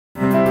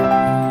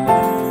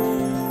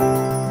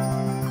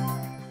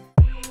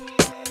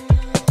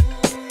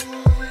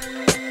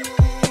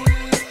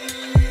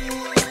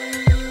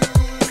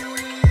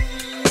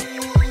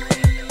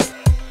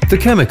The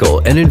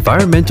chemical and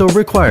environmental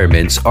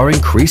requirements are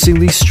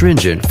increasingly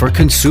stringent for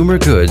consumer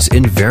goods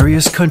in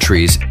various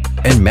countries,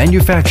 and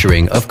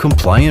manufacturing of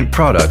compliant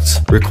products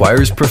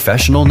requires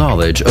professional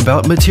knowledge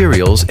about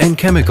materials and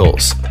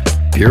chemicals.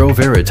 Bureau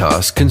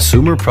Veritas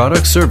Consumer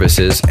Product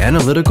Services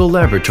Analytical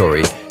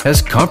Laboratory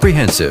has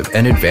comprehensive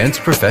and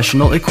advanced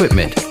professional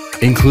equipment,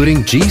 including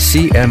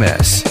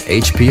GCMS,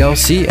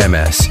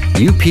 HPLC-MS,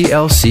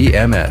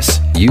 UPLC-MS,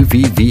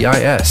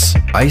 UVVIS,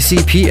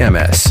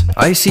 ICP-MS,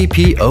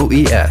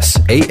 ICP-OES,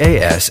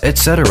 AAS,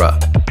 etc.,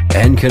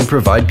 and can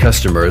provide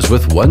customers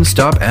with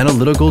one-stop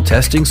analytical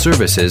testing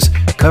services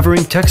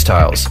covering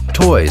textiles,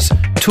 toys,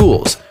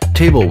 tools,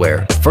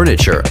 tableware,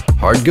 furniture,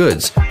 hard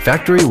goods,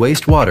 factory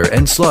wastewater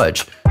and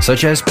sludge,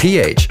 such as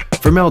pH,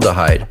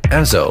 formaldehyde,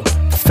 azo,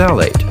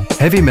 phthalate,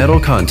 heavy metal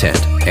content,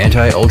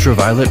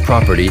 anti-ultraviolet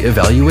property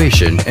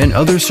evaluation, and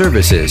other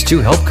services to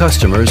help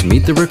customers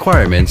meet the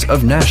requirements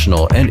of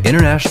national and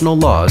international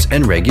laws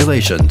and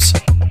regulations.